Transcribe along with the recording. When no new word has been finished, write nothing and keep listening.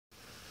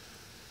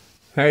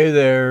Hey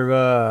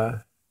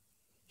there,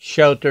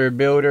 shelter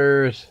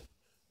builders,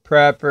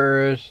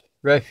 preppers,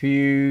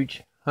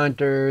 refuge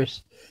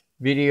hunters,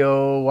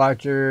 video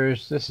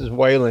watchers. This is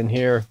Waylon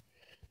here.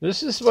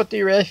 This is what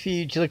the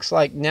refuge looks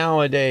like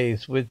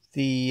nowadays with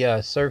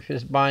the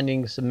surface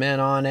binding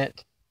cement on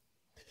it.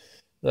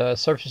 The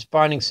surface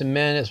binding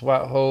cement is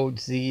what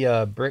holds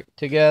the brick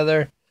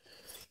together.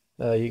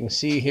 You can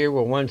see here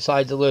where one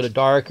side's a little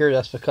darker.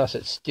 That's because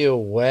it's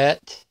still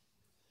wet.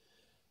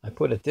 I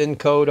put a thin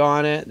coat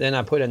on it, then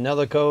I put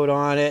another coat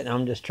on it, and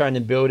I'm just trying to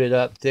build it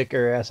up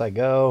thicker as I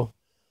go.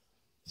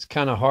 It's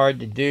kind of hard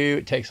to do.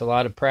 It takes a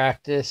lot of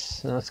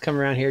practice. Now let's come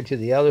around here to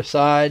the other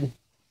side.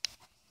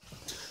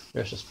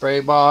 There's a spray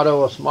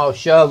bottle, a small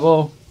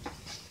shovel.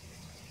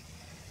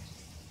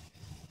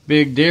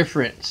 Big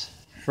difference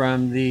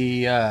from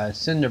the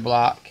cinder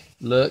block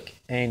look,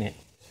 ain't it?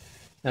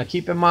 Now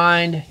keep in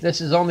mind, this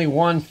is only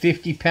one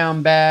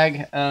 50-pound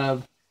bag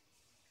of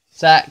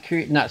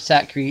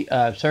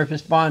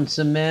surface bond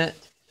cement.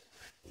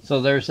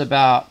 So there's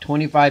about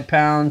 25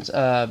 pounds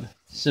of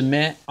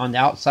cement on the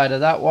outside of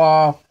that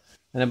wall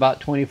and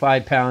about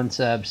 25 pounds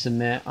of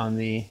cement on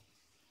the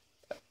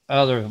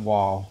other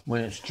wall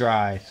when it's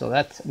dry. So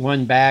that's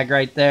one bag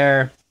right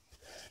there.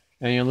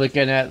 And you're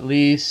looking at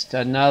least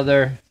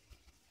another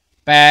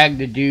bag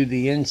to do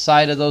the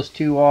inside of those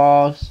two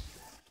walls.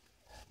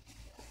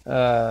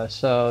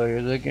 So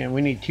you're looking,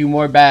 we need two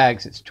more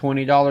bags. It's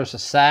 $20 a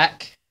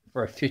sack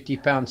for a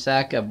 50-pound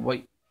sack of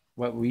what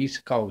we used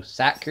to call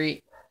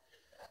sackcrete.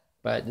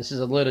 But this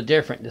is a little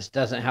different. This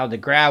doesn't have the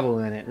gravel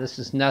in it. This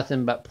is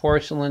nothing but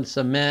porcelain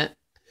cement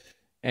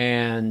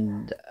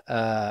and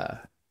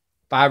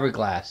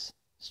fiberglass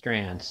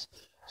strands.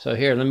 So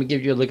here, let me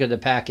give you a look at the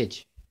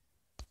package.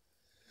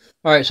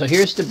 All right, so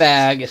here's the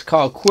bag. It's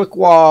called Quick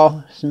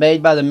Wall. It's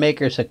made by the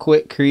makers of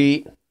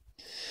Quikrete.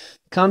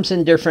 Comes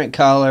in different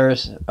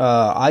colors.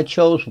 I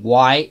chose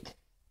white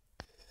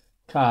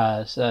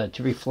because to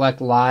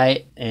reflect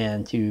light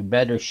and to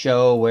better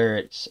show where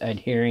it's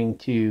adhering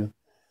to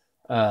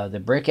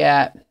the brick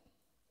at.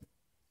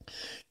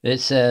 It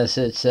says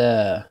it's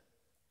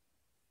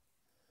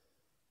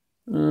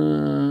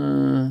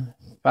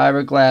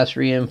fiberglass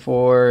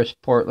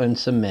reinforced Portland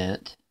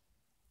cement.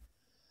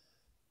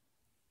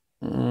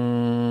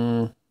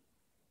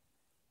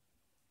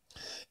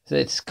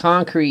 It's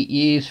concrete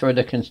used for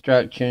the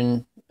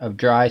construction of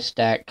dry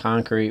stacked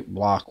concrete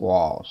block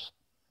walls.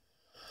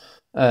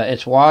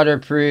 It's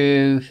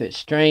waterproof. It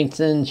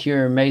strengthens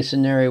your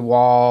masonry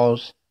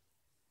walls.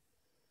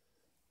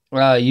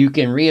 You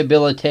can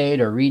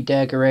rehabilitate or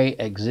redecorate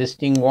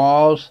existing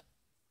walls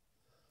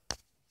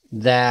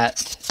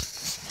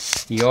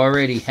that you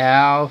already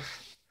have.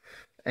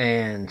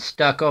 And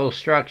stucco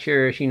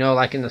structures, you know,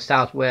 like in the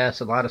Southwest,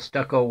 a lot of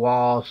stucco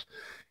walls.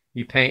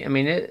 You paint, I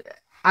mean,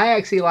 I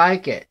actually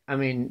like it. I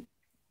mean,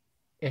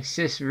 it's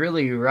just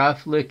really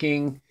rough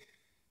looking,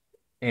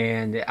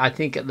 and I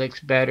think it looks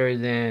better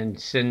than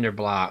cinder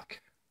block.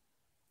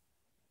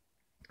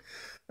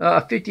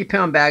 A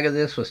 50-pound bag of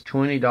this was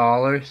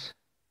 $20.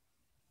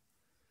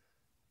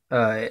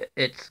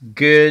 It's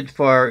good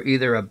for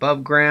either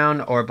above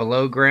ground or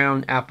below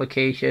ground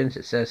applications.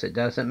 It says it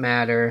doesn't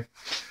matter.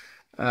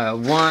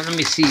 Let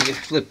me see,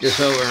 flip this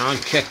over and I'll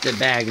check the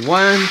bag.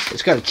 One,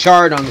 it's got a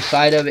chart on the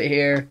side of it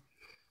here.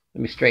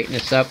 Let me straighten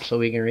this up so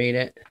we can read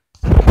it.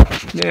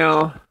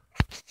 Now,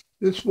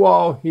 this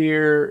wall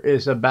here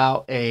is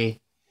about a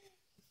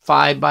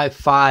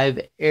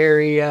 5x5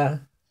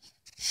 area.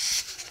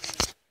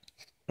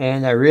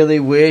 And I really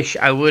wish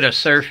I would have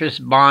surface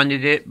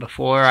bonded it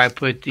before I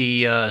put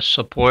the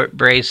support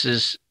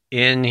braces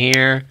in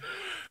here.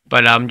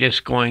 But I'm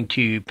just going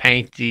to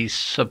paint these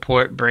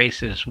support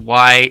braces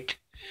white.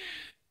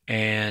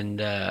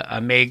 And I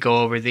may go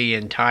over the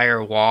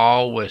entire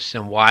wall with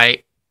some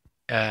white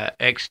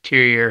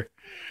exterior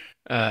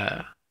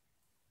flat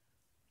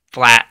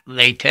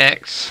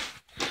latex.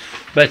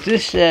 But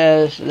this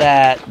says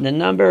that the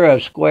number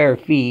of square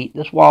feet,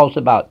 this wall is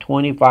about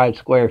 25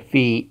 square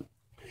feet.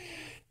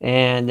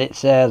 And it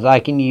says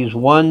I can use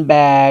one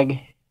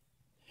bag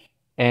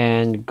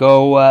and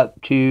go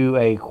up to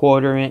a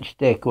 1/4 inch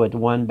thick with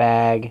one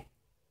bag.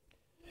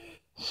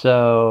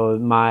 So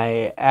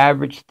my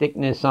average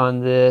thickness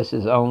on this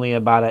is only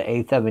about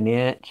 1/8 of an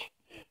inch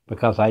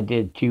because I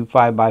did two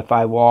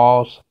 5x5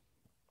 walls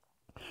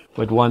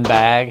with one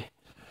bag.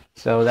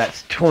 So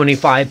that's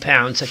 25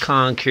 pounds of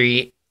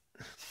concrete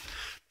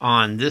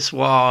on this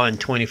wall and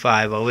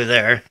 25 over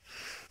there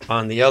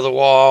on the other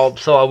wall.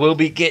 So I will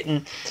be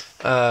getting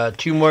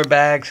two more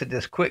bags of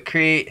this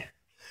Quikrete.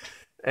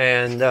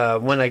 And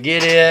when I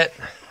get it,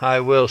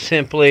 I will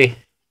simply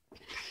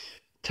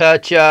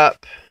touch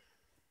up,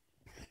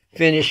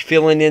 finish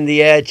filling in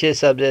the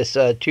edges of this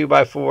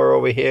 2x4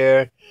 over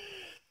here,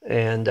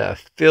 and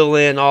fill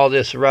in all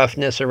this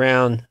roughness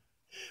around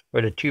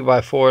where the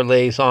 2x4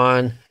 lays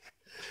on.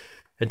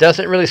 It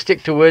doesn't really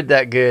stick to wood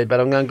that good, but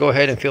I'm going to go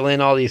ahead and fill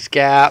in all these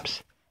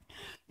gaps,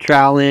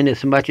 trowel in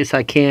as much as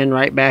I can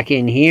right back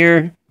in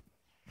here,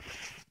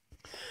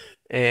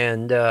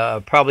 and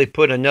probably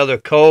put another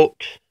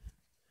coat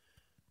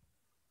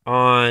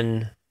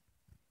on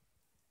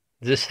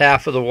this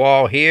half of the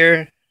wall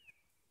here.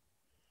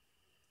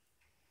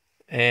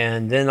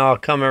 And then I'll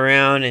come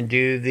around and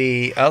do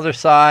the other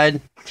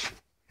side.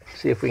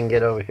 See if we can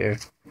get over here.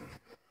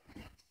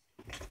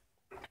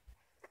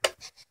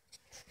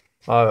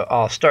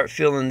 I'll start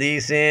filling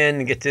these in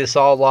and get this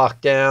all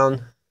locked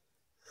down.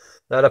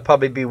 That'll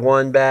probably be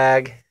one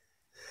bag.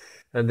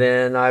 And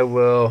then I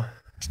will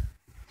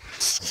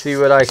see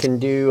what I can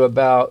do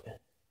about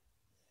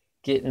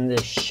getting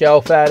this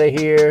shelf out of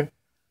here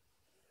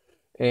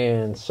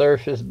and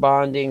surface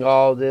bonding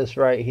all this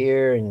right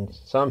here and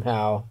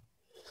somehow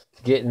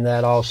getting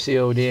that all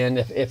sealed in.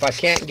 If I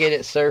can't get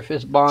it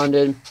surface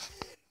bonded,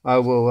 I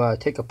will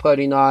take a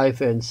putty knife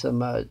and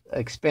some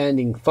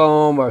expanding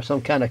foam or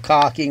some kind of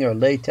caulking or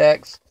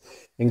latex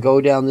and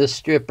go down this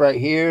strip right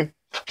here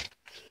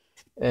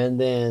and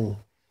then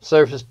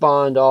surface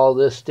bond all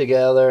this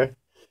together.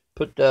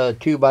 Put the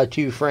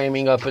 2x2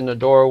 framing up in the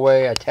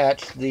doorway,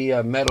 attach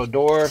the metal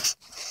door.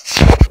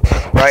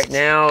 Right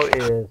now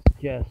is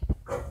just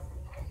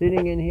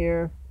sitting in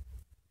here.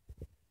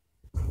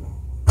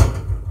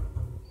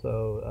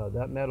 So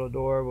that metal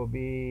door will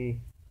be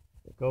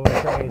going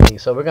crazy.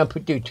 So we're going to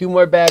do 2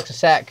 more bags of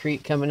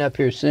Sakrete coming up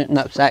here soon.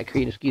 Not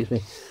Sakrete, excuse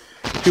me.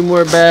 2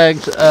 more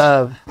bags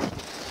of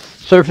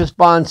surface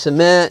bond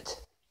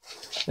cement.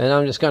 And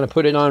I'm just going to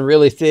put it on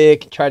really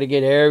thick. Try to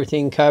get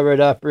everything covered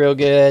up real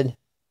good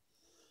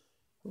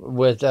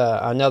with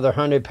another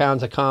 100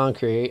 pounds of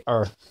concrete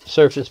or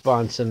surface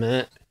bond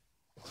cement.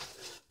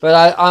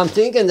 But I'm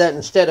thinking that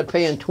instead of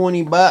paying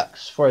 20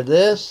 bucks for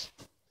this,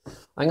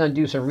 I'm going to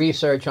do some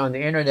research on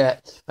the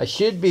internet. I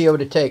should be able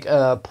to take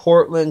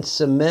Portland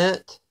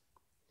cement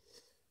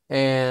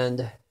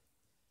and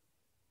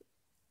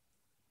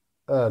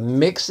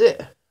mix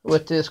it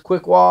with this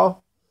quick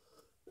wall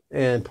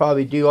and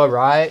probably do all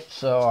right.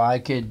 So I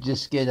could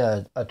just get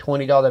a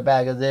 $20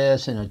 bag of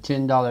this and a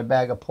 $10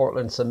 bag of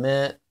Portland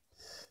cement.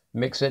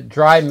 Mix it,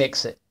 dry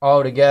mix it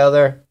all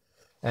together,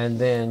 and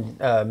then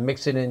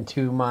mix it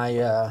into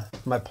my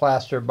my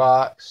plaster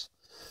box.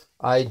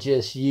 I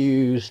just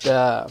used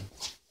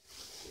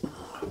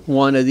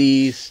one of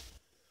these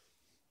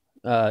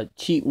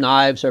cheap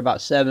knives. They're about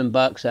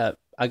 $7.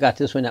 I got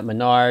this one at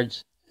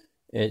Menards.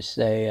 It's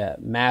a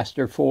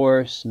Master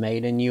Force,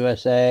 made in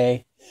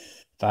USA,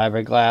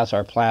 fiberglass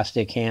or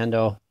plastic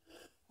handle.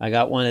 I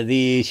got one of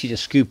these. You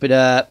just scoop it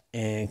up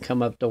and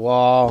come up the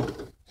wall.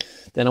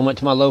 Then I went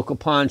to my local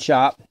pawn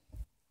shop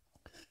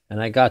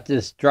and I got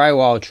this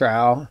drywall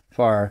trowel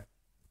for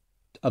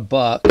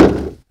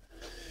 $1.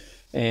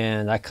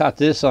 And I caught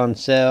this on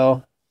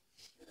sale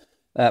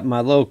at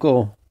my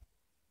local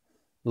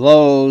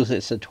Lowe's.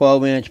 It's a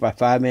 12-inch by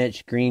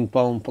 5-inch green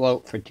foam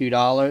float for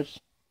 $2.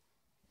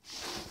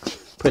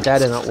 Put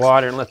that in hot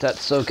water and let that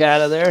soak out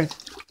of there.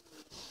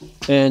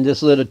 And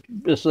this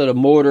little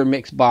mortar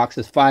mix box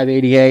is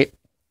 $5.88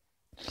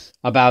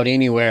 about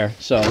anywhere.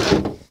 So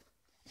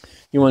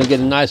you want to get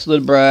a nice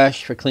little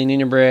brush for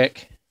cleaning your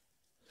brick.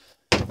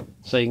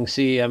 So you can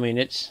see, I mean,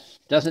 it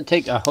doesn't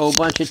take a whole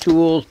bunch of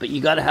tools, but you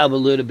got to have a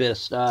little bit of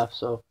stuff.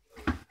 So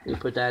you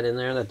put that in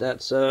there, let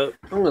that soak.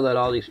 I'm going to let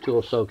all these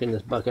tools soak in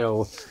this bucket.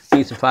 Oh,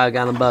 need some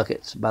 5-gallon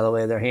buckets. By the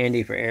way, they're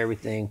handy for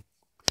everything.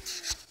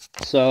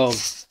 So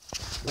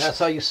that's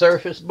how you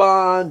surface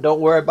bond. Don't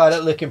worry about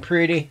it looking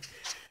pretty.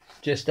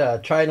 Just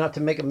try not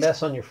to make a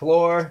mess on your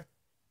floor.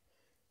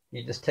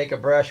 You just take a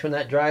brush when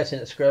that dries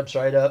and it scrubs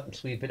right up and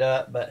sweep it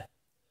up. But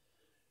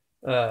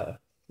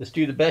just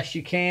do the best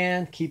you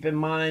can. Keep in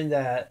mind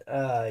that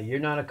you're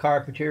not a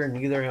carpenter and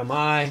neither am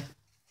I.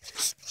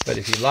 But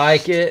if you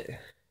like it,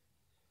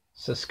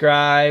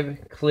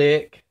 subscribe,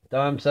 click,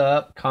 thumbs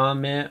up,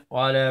 comment,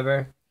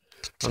 whatever.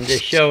 I'm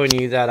just showing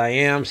you that I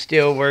am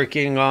still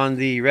working on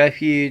the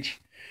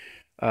refuge.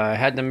 I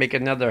had to make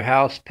another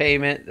house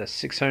payment, that's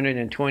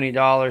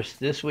 $620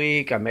 this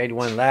week. I made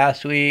one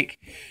last week,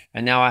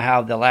 and now I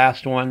have the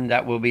last one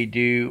that will be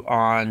due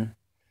on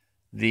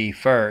the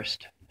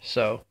 1st.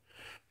 So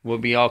we'll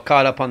be all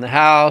caught up on the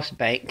house.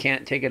 Bank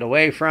can't take it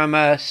away from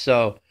us.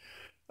 So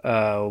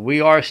we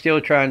are still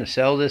trying to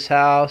sell this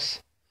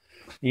house,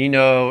 you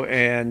know,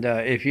 and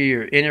if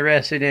you're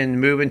interested in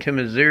moving to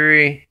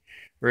Missouri,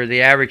 where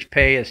the average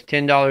pay is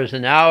 $10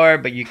 an hour,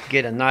 but you can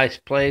get a nice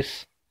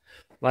place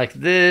like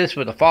this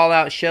with a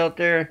fallout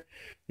shelter.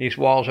 These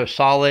walls are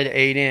solid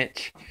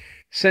 8-inch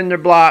cinder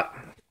block,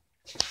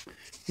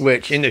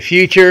 which in the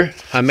future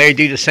I may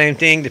do the same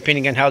thing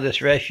depending on how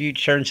this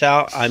refuge turns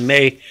out. I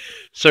may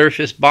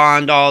surface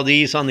bond all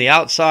these on the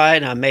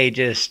outside. I may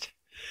just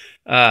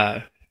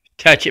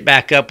touch it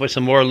back up with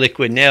some more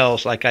liquid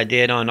nails like I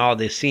did on all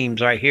the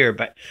seams right here.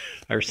 But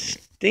I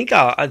think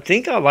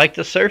I like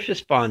the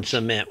surface bond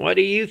cement. What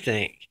do you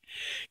think?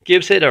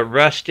 Gives it a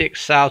rustic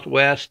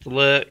Southwest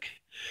look.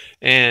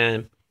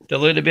 And the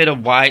little bit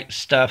of white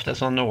stuff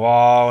that's on the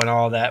wall and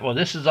all that. Well,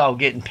 this is all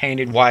getting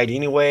painted white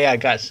anyway. I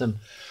got some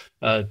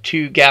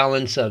 2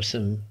 gallons of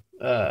some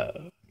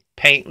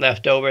paint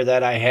left over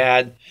that I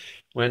had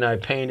when I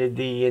painted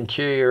the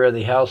interior of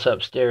the house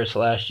upstairs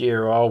last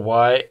year all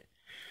white.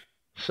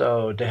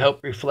 So to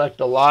help reflect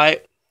the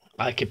light,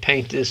 I could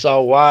paint this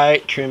all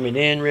white, trim it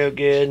in real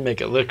good,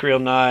 make it look real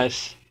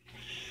nice.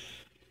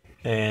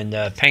 And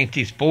paint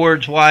these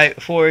boards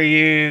white for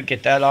you,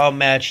 get that all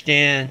matched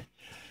in.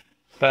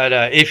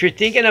 But if you're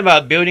thinking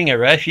about building a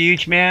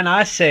refuge, man,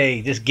 I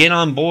say just get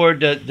on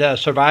board the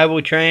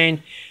survival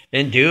train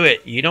and do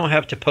it. You don't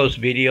have to post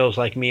videos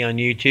like me on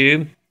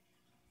YouTube.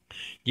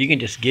 You can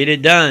just get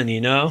it done, you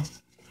know.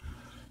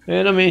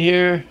 And I'm in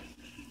here.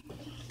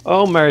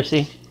 Oh,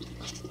 mercy.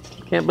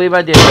 Can't believe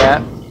I did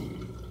that.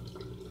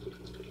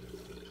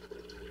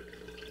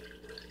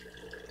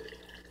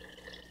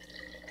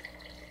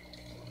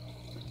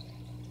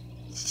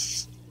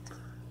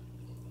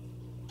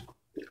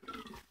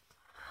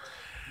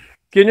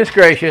 Goodness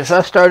gracious,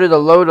 I started a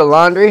load of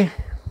laundry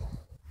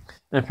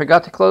and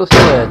forgot to close the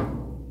lid.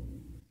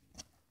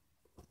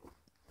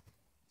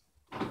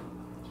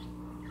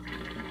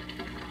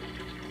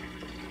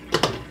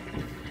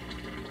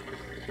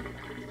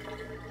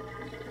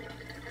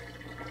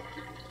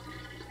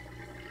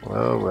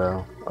 Oh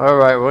well.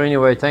 Alright, well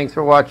anyway, thanks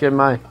for watching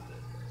my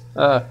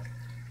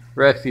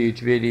refuge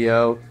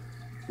video.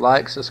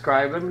 Like,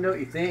 subscribe, let me know what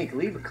you think.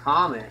 Leave a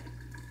comment.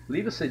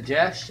 Leave a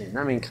suggestion.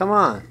 I mean, come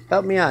on.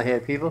 Help me out here,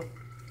 people.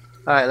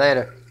 Alright,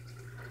 later.